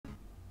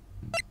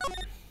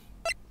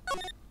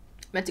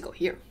Meant to go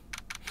here.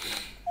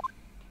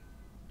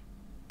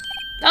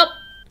 Oh.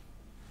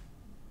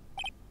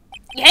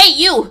 Hey,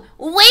 you!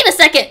 Wait a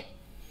second!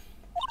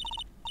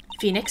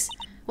 Phoenix,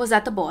 was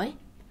that the boy?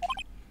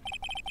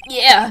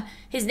 Yeah,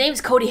 his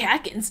name's Cody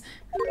Hatkins.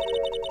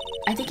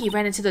 I think he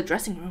ran into the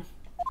dressing room.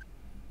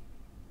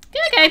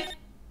 Okay.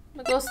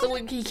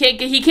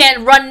 He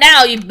can't run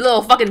now, you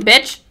little fucking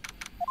bitch.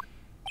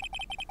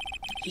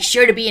 He's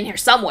sure to be in here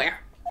somewhere.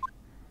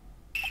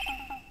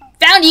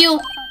 Found you!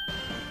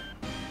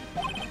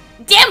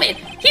 Damn it!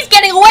 He's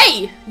getting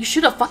away! You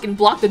should have fucking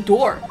blocked the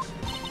door.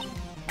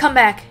 Come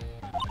back.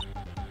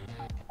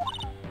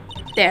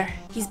 There,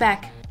 he's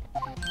back.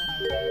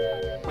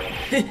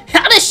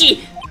 How does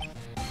she?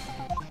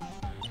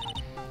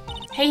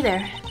 Hey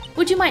there,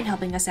 would you mind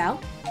helping us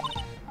out?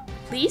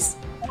 Please?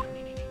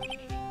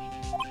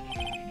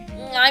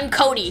 I'm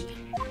Cody.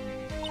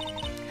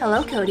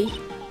 Hello, Cody.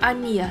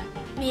 I'm Mia.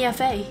 Mia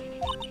Faye.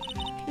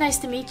 Nice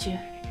to meet you.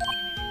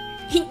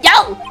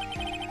 Yo!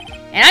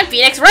 And I'm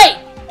Phoenix Wright.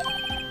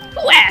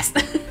 Who asked?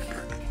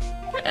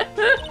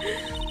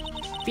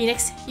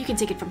 Phoenix, you can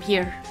take it from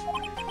here.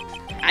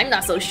 I'm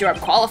not so sure I'm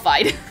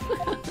qualified.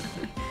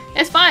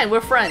 It's fine,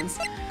 we're friends.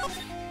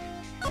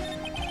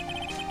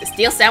 The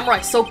Steel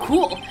Samurai's so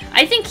cool.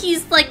 I think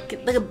he's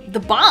like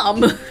the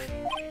bomb.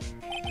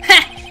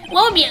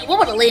 What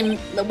would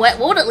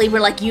a labor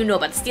like you know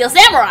about the Steel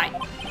Samurai?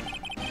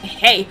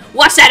 Hey,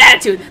 watch that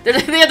attitude.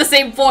 They have the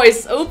same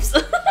voice. Oops.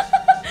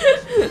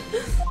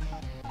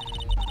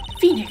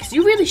 Phoenix,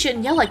 you really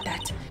shouldn't yell like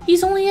that.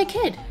 He's only a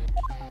kid.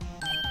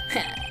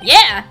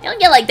 Yeah,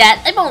 don't yell like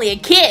that. I'm only a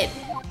kid.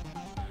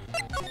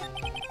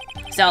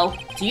 So,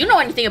 do you know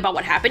anything about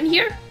what happened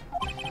here?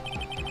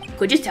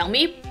 Could you tell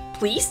me,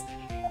 please?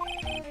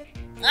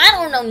 I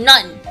don't know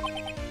none.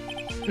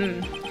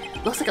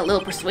 Looks like a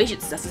little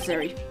persuasion's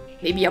necessary.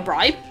 Maybe a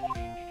bribe?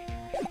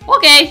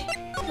 Okay,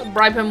 I'll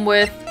bribe him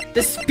with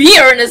the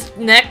spear in his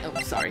neck. Oh,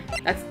 sorry.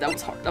 That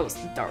was hard. That was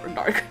dark.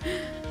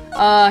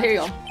 Here you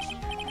go.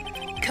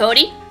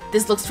 Cody,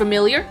 this looks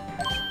familiar.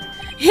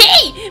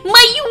 Hey,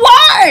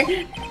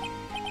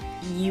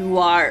 you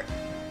are,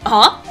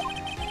 huh?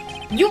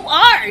 You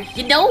are,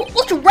 you know,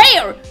 ultra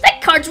rare.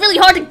 That card's really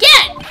hard to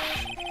get.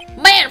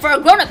 Man, for a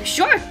grown-up, you're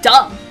sure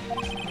dumb.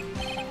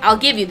 I'll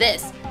give you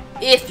this,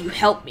 if you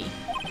help me.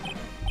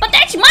 But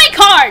that's my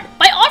card!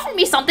 By offering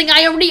me something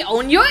I already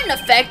own, you're in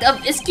effect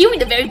of eschewing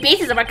the very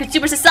basis of our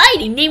consumer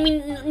society, namely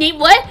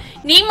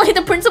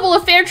the principle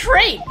of fair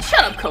trade.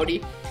 Shut up,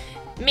 Cody.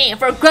 Man,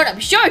 for a grown-up,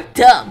 you're sure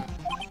dumb.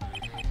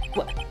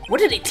 What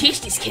do they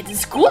teach these kids in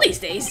school these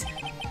days?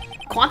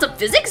 Quantum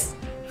physics?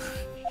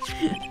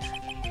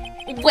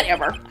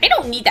 Whatever, I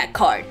don't need that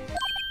card.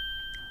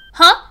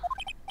 Huh?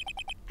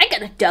 I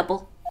got a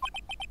double.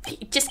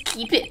 Just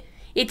keep it.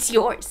 It's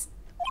yours.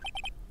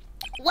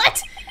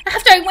 What?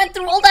 After I went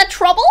through all that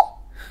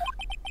trouble?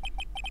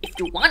 If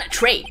you want to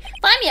trade,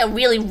 find me a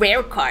really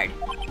rare card.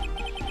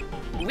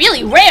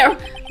 Really rare?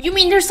 You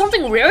mean there's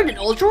something rarer than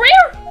ultra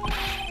rare?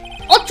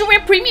 Ultra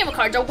rare premium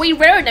cards are way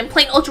rarer than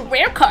plain ultra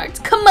rare cards.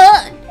 Come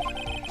on.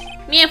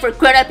 Man, for a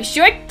grown up, you're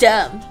sure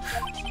dumb.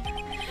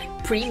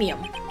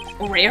 Premium.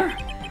 Rare?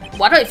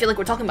 Why do I feel like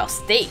we're talking about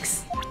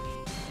steaks?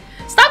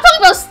 Stop talking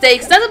about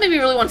steaks. That doesn't make me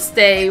really want to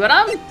stay, but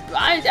I'm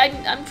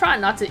trying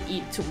not to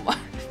eat too much.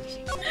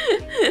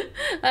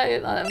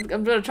 I'm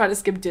gonna try to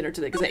skip dinner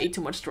today because I ate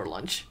too much for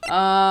lunch.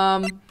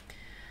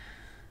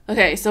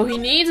 Okay, so he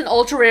needs an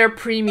ultra rare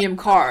premium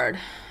card.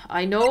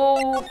 I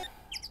know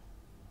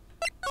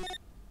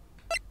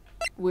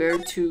where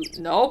to.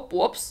 Nope.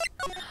 Whoops.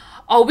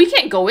 Oh, we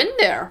can't go in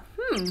there.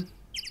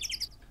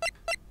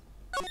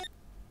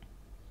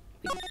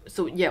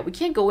 So yeah, we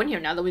can't go in here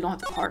now that we don't have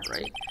the card,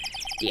 right?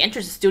 The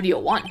entrance is Studio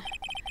 1.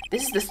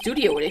 This is the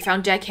studio where they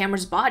found Jack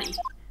Hammer's body.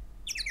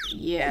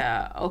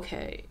 Yeah,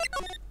 okay.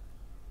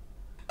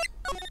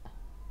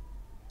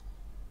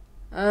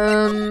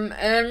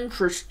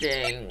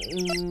 Interesting.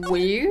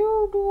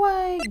 Where do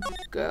I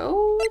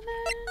go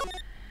then?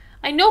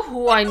 I know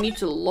who I need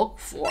to look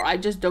for. I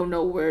just don't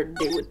know where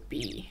they would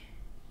be.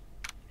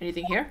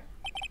 Anything here?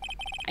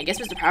 I guess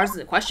Mr. Powers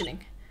isn't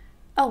questioning.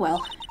 Oh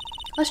well.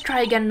 Let's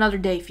try again another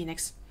day,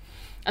 Phoenix.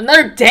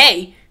 Another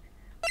day?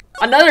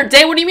 Another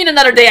day? What do you mean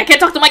another day? I can't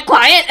talk to my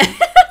client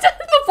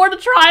before the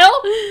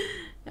trial?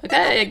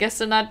 Okay, I guess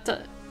they're not...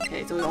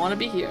 okay, so we don't want to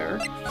be here.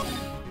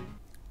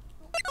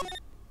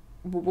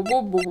 Where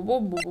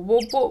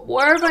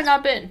have I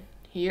not been?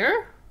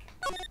 Here?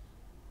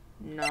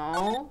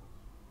 No.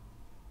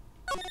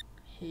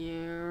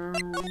 Here.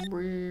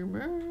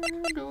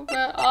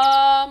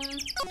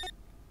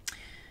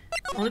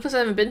 Only place I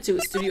haven't been to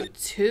is Studio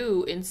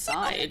 2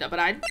 inside, but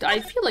I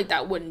feel like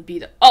that wouldn't be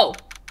the... oh!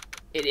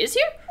 It is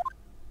here?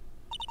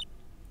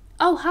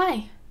 Oh,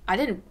 hi. I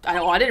didn't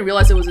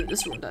realize it was in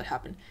this room that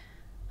happened.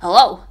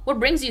 Hello, what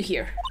brings you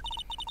here?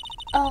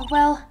 Oh,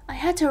 well, I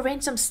had to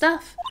arrange some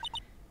stuff.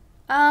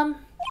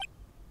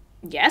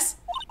 Yes?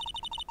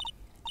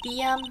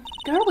 The,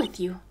 girl with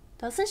you,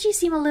 doesn't she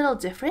seem a little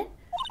different?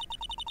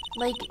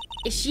 Like,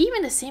 is she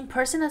even the same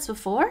person as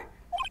before?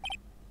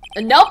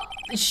 Nope,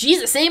 she's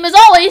the same as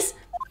always.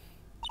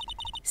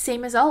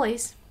 Same as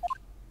always.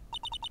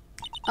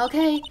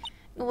 Okay,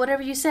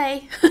 whatever you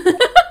say.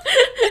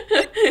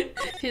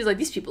 She's like,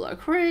 these people are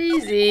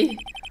crazy.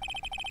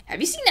 Have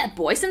you seen that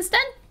boy since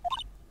then?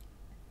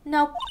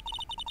 Nope.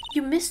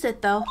 You missed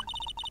it though.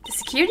 The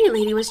security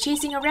lady was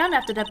chasing around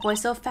after that boy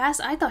so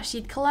fast I thought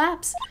she'd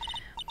collapse.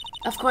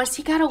 Of course,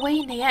 he got away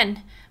in the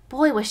end.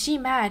 Boy, was she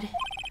mad.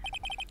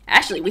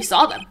 Actually, we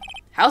saw them.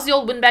 How's the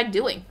old windbag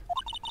doing?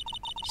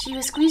 She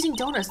was squeezing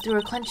donuts through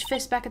her clenched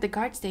fist back at the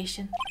guard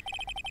station.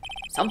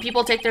 Some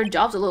people take their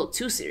jobs a little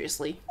too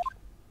seriously.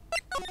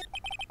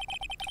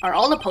 Are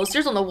all the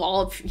posters on the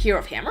wall here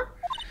of Hammer?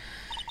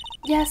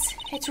 Yes,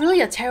 it's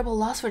really a terrible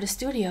loss for the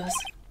studios.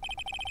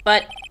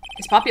 But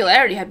his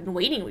popularity had been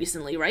waning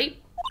recently, right?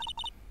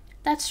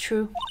 That's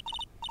true.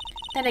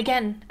 Then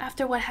again,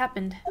 after what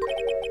happened.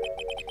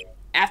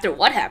 After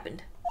what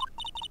happened?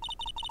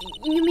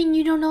 You mean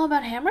you don't know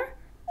about Hammer?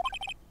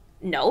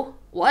 No.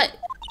 What?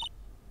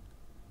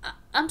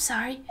 I'm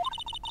sorry.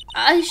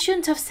 I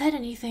shouldn't have said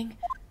anything.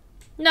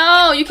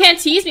 No, you can't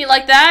tease me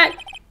like that.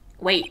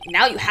 Wait,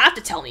 now you have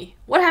to tell me.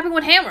 What happened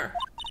with Hammer?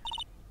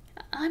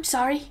 I'm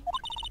sorry.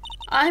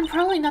 I'm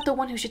probably not the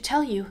one who should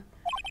tell you.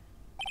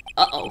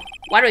 Uh-oh.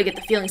 Why do I get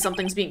the feeling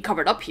something's being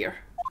covered up here?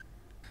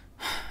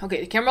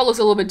 Okay, the camera looks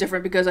a little bit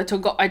different because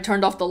I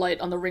turned off the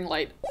light on the ring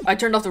light. I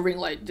turned off the ring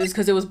light just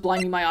because it was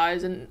blinding my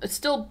eyes, and it's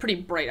still pretty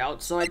bright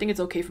out, so I think it's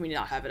okay for me to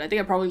not have it. I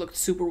think I probably looked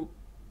super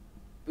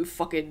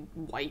fucking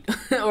white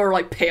or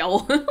like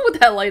pale with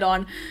that light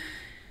on.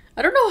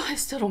 I don't know, I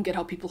still don't get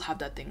how people have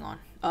that thing on.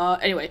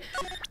 Anyway,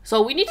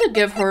 so we need to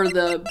give her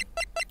the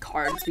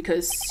cards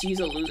because she's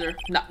a loser.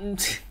 Not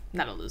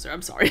a loser,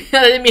 I'm sorry.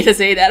 I didn't mean to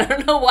say that. I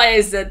don't know why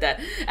I said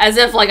that. As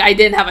if, like, I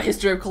didn't have a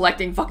history of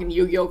collecting fucking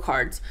Yu-Gi-Oh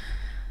cards.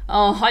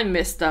 Oh, I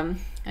missed them.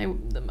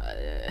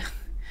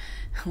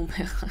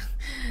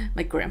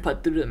 My grandpa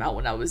threw them out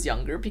when I was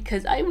younger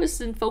because I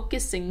wasn't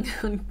focusing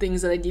on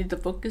things that I needed to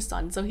focus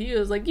on. So he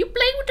was like, you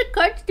play with the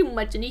cards too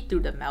much, and he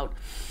threw them out.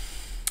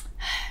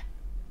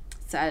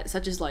 Sad,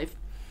 such is life.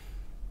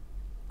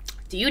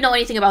 Do you know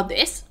anything about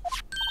this?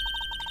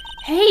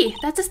 Hey,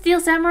 that's a Steel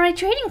Samurai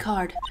trading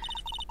card.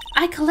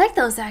 I collect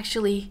those,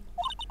 actually.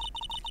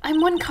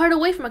 I'm one card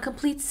away from a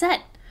complete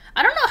set.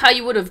 I don't know how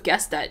you would have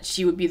guessed that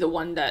she would be the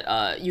one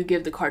that you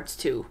give the cards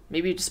to.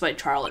 Maybe just by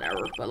trial and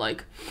error, but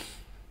like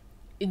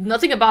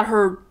nothing about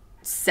her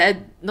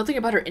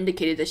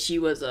indicated that she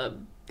was a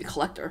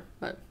collector,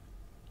 but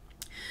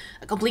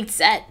a complete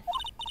set.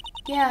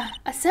 Yeah,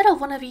 a set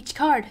of one of each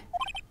card.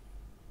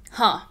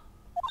 Huh.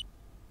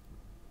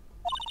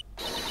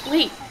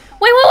 Wait.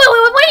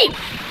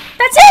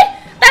 That's it!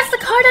 That's the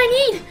card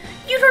I need!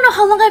 You don't know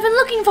how long I've been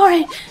looking for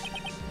it!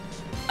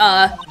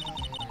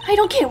 I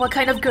don't care what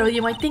kind of girl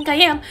you might think I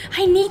am.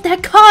 I need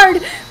that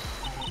card!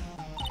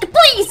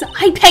 Please!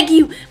 I beg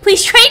you!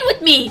 Please trade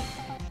with me!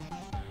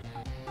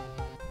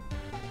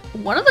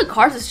 One of the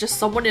cards is just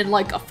someone in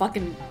like a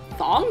fucking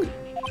thong?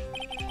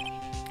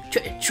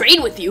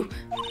 Trade with you?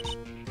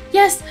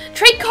 Yes,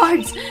 trade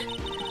cards!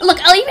 Look,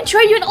 I'll even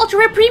trade you an ultra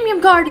rare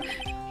premium card!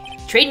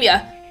 Trade me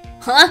a...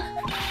 Huh?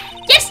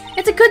 Yes!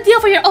 It's a good deal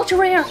for your ultra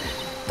rare!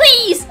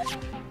 Please!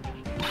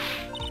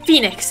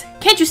 Phoenix,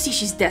 can't you see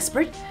she's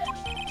desperate?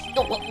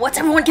 What's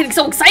everyone getting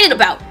so excited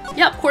about?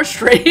 Yeah, of course,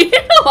 trade.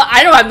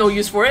 I don't have no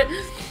use for it.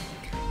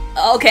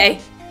 Okay.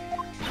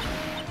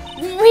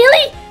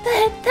 Really?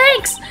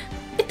 Thanks!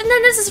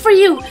 Then this is for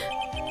you.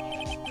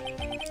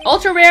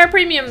 Ultra rare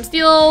premium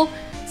steel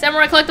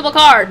samurai collectible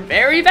card.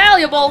 Very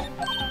valuable.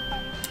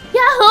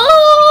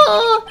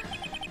 Yahoo!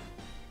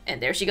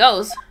 And there she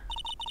goes.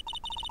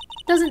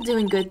 Doesn't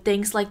doing good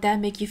things like that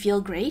make you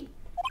feel great?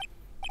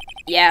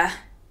 Yeah,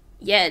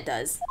 it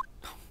does.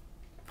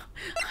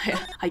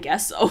 I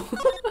guess so.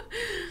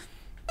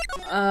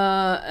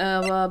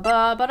 And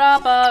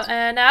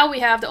now we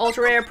have the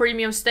ultra rare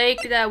premium steak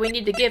that we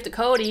need to give to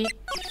Cody.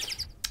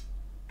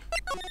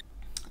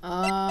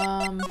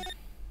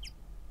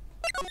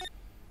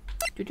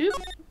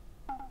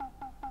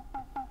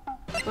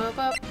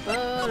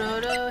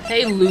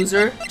 Hey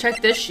loser,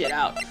 check this shit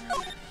out.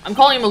 I'm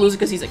calling him a loser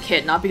because he's a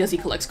kid, not because he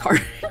collects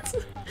cards.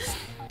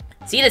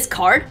 See this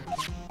card?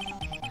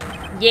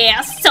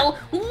 Yeah, so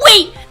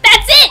wait,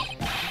 that's it!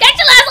 That's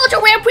the last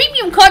ultra rare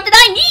premium card that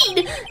I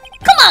need!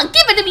 Come on,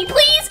 give it to me,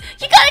 please!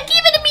 You gotta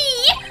give it to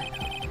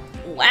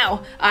me!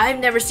 Wow, I've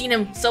never seen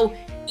him so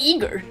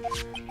eager.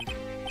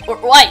 Or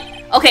what?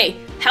 Okay,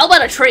 how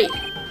about a trade?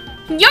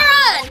 You're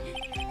on!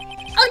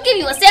 I'll give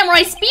you a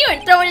samurai spear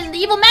and throw it in the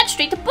evil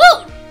magistrate to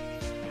boot!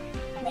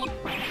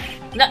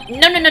 No,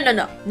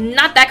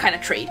 not that kind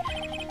of trade.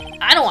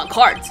 I don't want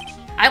cards.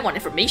 I want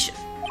information.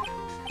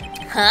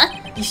 Huh?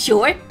 You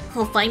sure?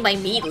 Well, fine by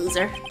me,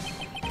 loser.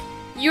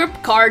 Your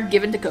card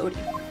given to Cody.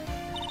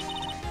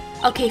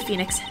 Okay,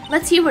 Phoenix,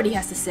 let's hear what he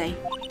has to say.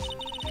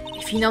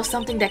 If he knows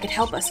something that could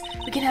help us,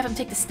 we can have him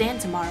take the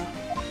stand tomorrow.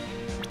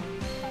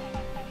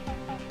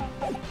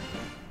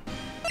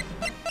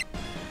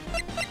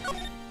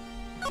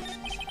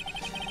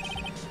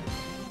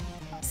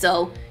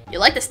 So, you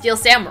like the Steel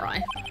Samurai?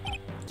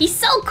 He's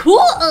so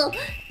cool!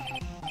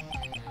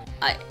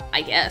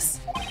 I guess.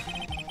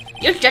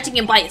 You're judging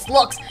him by his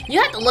looks.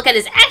 You have to look at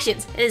his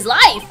actions and his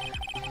life.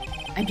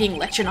 I'm being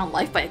lectured on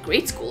life by a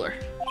grade schooler.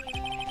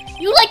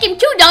 You like him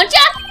too, don't ya?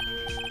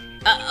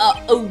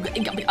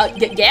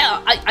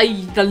 Yeah,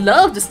 I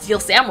love the Steel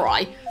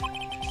Samurai.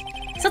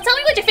 So tell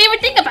me what your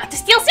favorite thing about the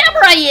Steel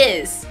Samurai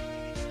is.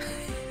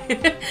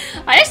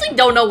 I actually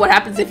don't know what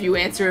happens if you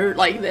answer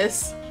like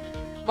this.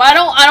 But I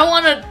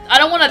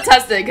don't wanna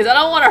test it because I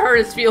don't wanna hurt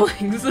his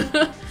feelings.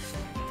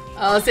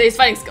 Let's say his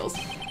fighting skills.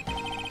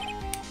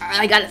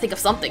 I gotta think of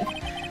something.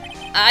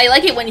 I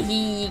like it when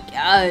he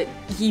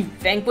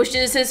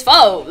vanquishes his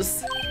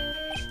foes.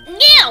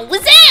 Yeah,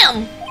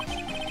 wazam!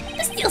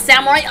 The Steel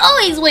Samurai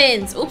always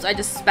wins! Oops, I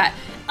just spat.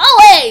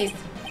 Always!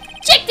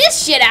 Check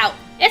this shit out!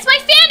 It's my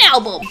fan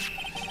album!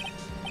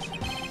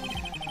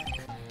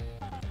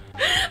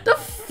 The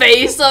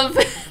face of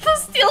the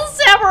Steel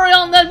Samurai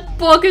on that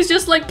book is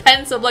just like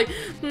pensive, like,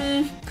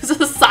 because of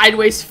the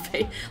sideways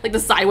face, like the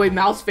sideways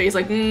mouse face,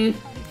 like,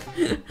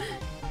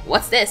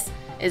 What's this?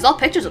 It's all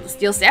pictures of the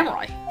Steel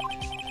Samurai.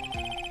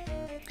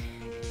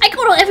 I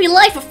go to every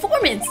live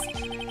performance!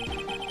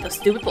 The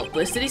stupid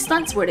publicity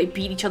stunts where they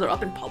beat each other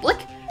up in public?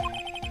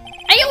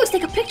 I always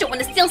take a picture when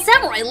the Steel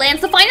Samurai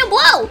lands the final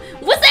blow!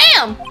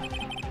 Wazam!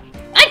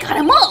 I got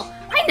them all!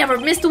 I never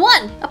missed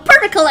one! A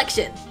perfect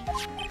collection!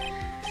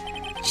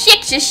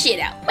 Check this shit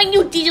out! My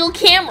new digital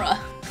camera!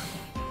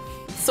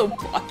 It's so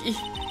blocky.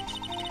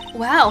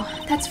 Wow,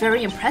 that's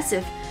very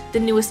impressive. The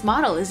newest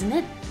model, isn't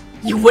it?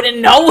 You wouldn't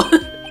know?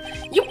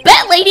 You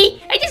bet,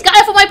 lady! I just got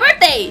it for my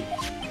birthday!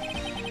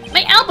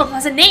 My album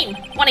has a name.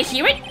 Wanna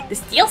hear it? The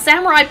Steel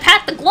Samurai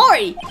Path to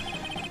Glory!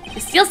 The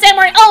Steel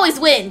Samurai always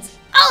wins!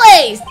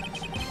 Always!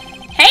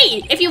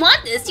 Hey, if you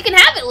want this, you can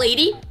have it,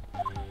 lady!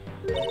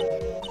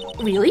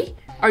 Really?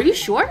 Are you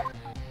sure?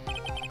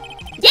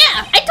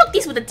 Yeah, I took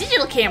these with a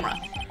digital camera.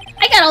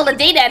 I got all the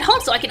data at home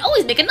so I can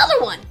always make another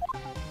one.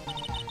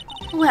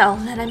 Well,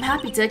 then I'm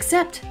happy to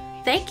accept.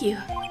 Thank you.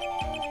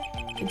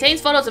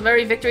 Contains photos of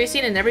every victory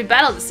scene and every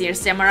battle the Steel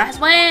Samurai has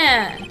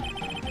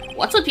won.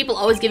 What's with people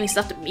always giving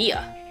stuff to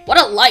Mia? What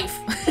a life!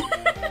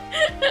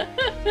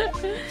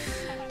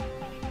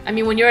 I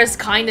mean, when you're as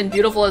kind and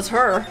beautiful as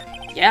her,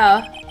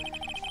 yeah.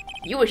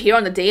 You were here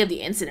on the day of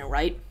the incident,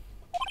 right?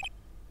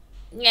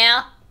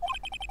 Yeah.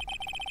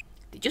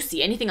 Did you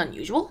see anything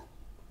unusual?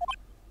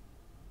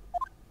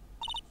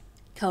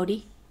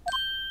 Cody?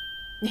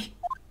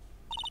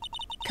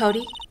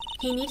 Cody,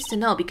 he needs to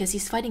know because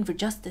he's fighting for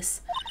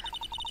justice.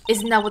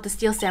 Isn't that what the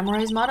Steel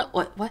Samurai's motto?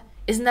 What?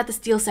 Isn't that the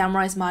Steel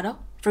Samurai's motto?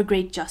 For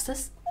great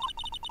justice?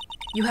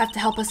 You have to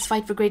help us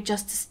fight for great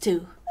justice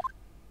too.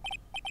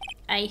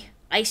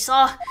 I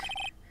saw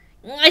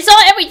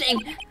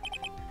everything!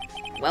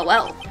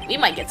 Well, we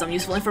might get some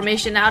useful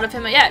information out of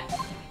him yet.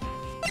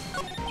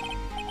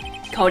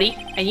 Cody,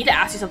 I need to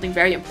ask you something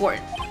very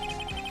important.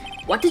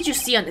 What did you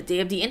see on the day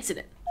of the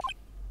incident?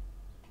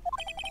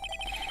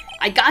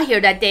 I got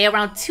here that day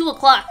around 2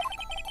 o'clock.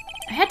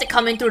 I had to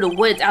come in through the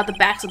woods out the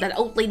back so that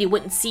old lady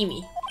wouldn't see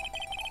me.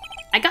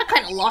 I got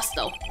kinda lost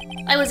though.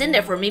 I was in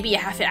there for maybe a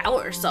half an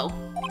hour or so.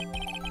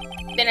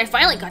 Then I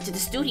finally got to the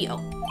studio.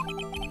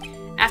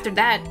 After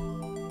that...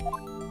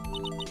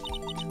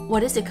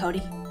 What is it,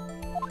 Cody?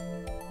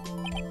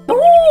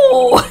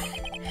 Ooh!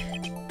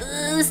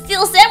 The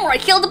Steel Samurai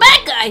killed the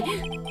bad guy!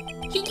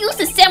 He used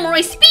his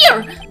samurai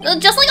spear!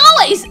 Just like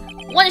always!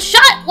 One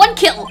shot, one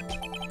kill!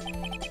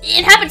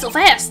 It happened so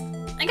fast.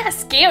 I got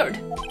scared.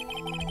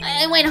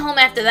 I went home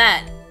after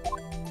that.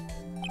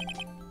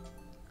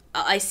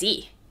 I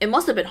see. It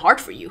must have been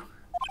hard for you.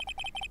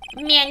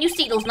 Man, you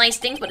say those nice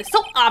things, but it's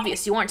so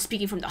obvious you aren't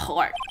speaking from the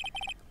heart.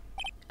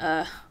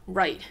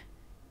 Right.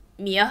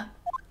 Mia?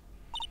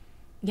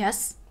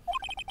 Yes?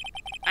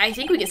 I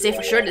think we can say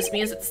for sure this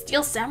means that the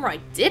Steel Samurai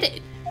did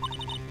it.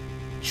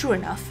 True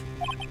enough.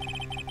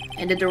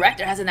 And the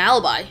director has an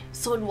alibi,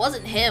 so it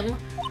wasn't him.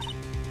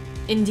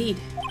 Indeed.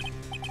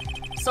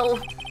 So,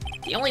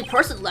 the only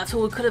person left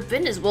who it could have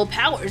been is Will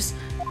Powers.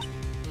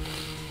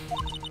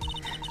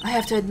 I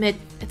have to admit,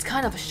 it's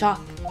kind of a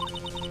shock.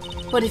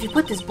 But if you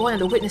put this boy on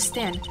the witness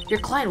stand, your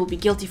client will be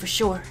guilty for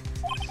sure.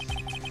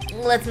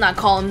 Let's not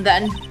call him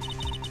then.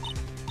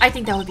 I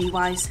think that would be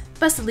wise.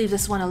 Best to leave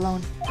this one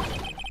alone.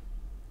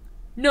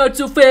 Not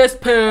so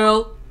fast,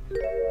 pal.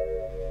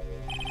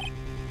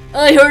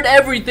 I heard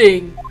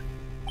everything.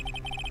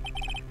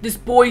 This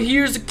boy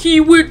here's a key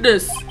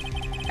witness,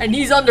 and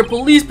he's under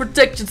police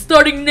protection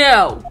starting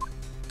now.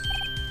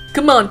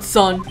 Come on,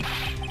 son.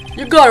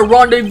 You got a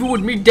rendezvous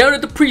with me down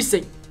at the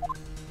precinct.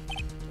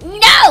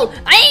 No!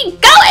 I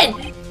ain't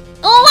going!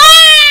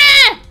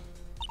 Ah!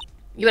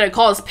 You better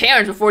call his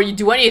parents before you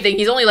do anything.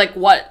 He's only like,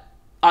 what?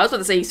 I was about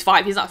to say he's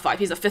 5. He's not 5.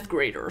 He's a 5th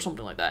grader or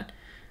something like that.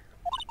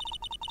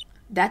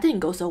 That didn't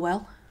go so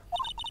well.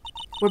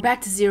 We're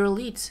back to 0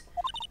 leads.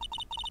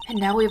 And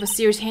now we have a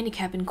serious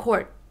handicap in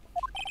court.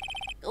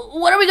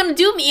 What are we gonna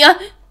do, Mia?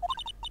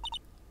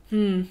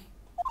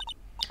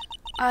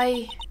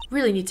 I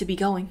really need to be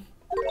going.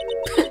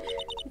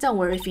 Don't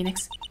worry,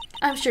 Phoenix.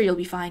 I'm sure you'll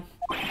be fine.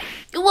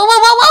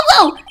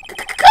 Whoa!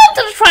 Come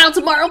to the trial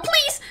tomorrow,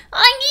 please!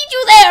 I need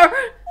you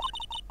there!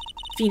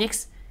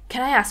 Phoenix,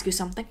 can I ask you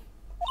something?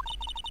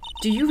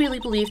 Do you really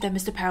believe that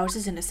Mr. Powers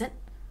is innocent?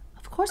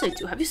 Of course I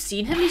do. Have you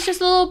seen him? He's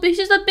just a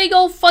big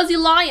old fuzzy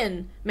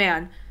lion,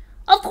 man.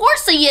 Of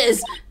course he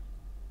is!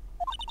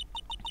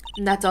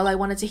 And that's all I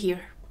wanted to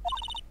hear.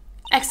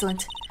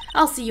 Excellent.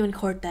 I'll see you in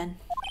court then.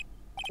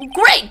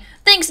 Great!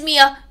 Thanks,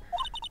 Mia!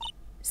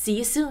 See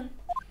you soon.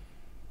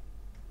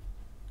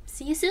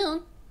 See you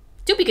soon.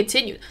 To be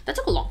continued. That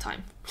took a long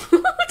time. I feel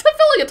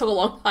like it took a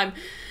long time.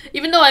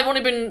 Even though I've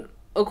only been,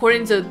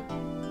 according to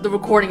the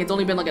recording, it's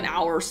only been like an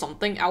hour or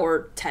something,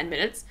 hour 10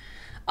 minutes.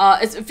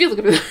 It feels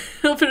like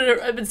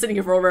I've been sitting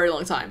here for a very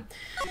long time.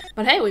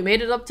 But hey, we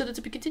made it up to the to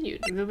be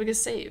continued. We can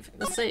save.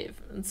 Let's save.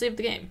 And save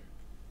the game.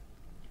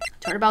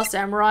 Turnabout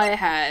Samurai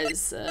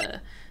has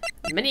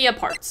many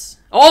parts.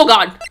 Oh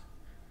god!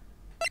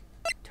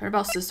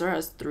 Turnabout Sister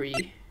has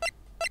 3.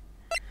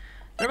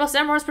 Turnabout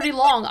Samurai is pretty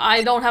long.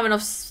 I don't have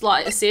enough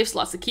save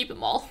slots to keep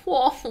them all.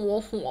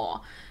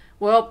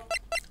 Well,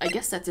 I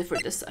guess that's it for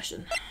this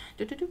session.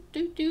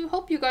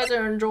 Hope you guys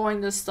are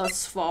enjoying this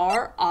thus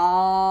far.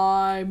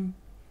 I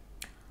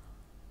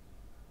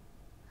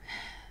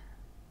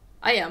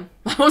am.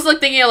 I was like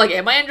thinking like,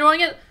 am I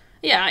enjoying it?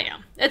 Yeah, I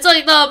am. It's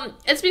like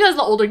it's because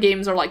the older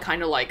games are like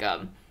kind of like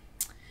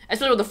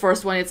especially with the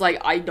first one, it's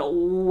like I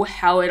know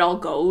how it all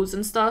goes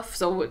and stuff,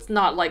 so it's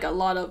not like a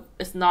lot of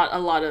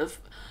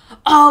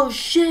oh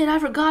shit, I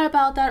forgot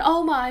about that,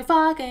 oh my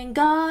fucking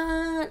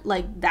god,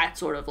 like that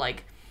sort of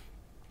like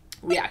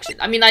reaction.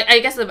 I mean, I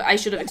guess I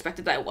should have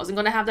expected that I wasn't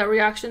gonna have that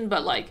reaction,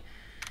 but like,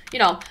 you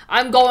know,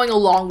 I'm going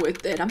along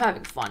with it. I'm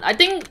having fun. I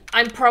think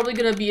I'm probably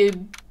gonna be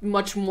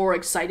much more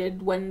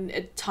excited when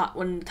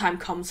when time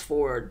comes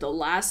for the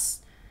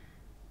last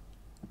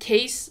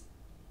case,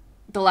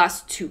 the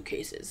last 2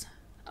 cases.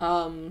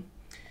 And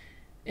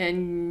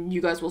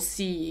you guys will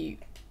see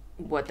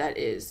what that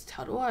is.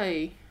 How do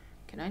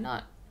can I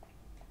not?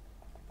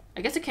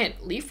 I guess I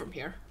can't leave from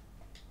here.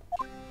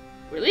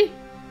 Really?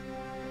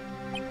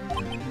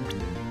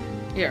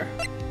 Here.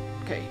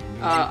 Okay.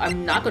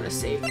 I'm not gonna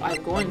save.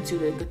 I'm going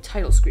to the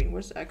title screen.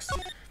 Where's X?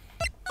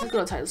 Let's go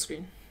to the title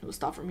screen. We'll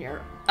stop from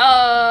here.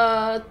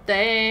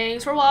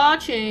 Thanks for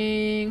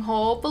watching.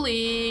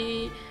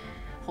 Hopefully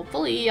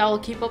I'll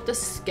keep up the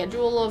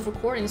schedule of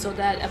recording so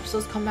that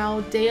episodes come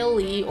out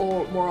daily,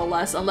 or more or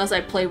less, unless I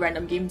play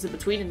random games in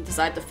between and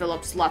decide to fill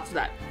up slots for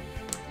that.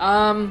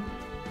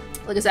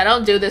 Like I said, I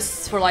don't do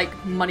this for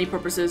like money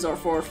purposes or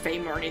for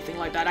fame or anything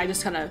like that. I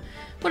just kind of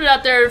put it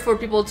out there for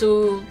people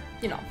to,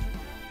 you know,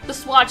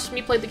 just watch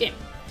me play the game.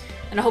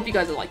 And I hope you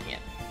guys are liking it.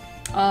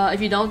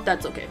 If you don't,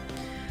 that's okay.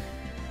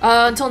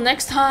 Until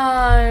next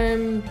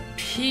time,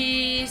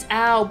 peace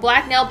out.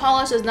 Black nail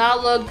polish does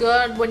not look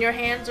good when your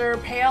hands are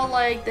pale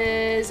like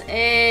this.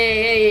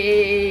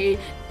 Hey,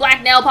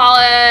 black nail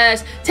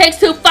polish takes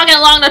too fucking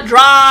long to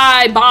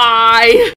dry. Bye.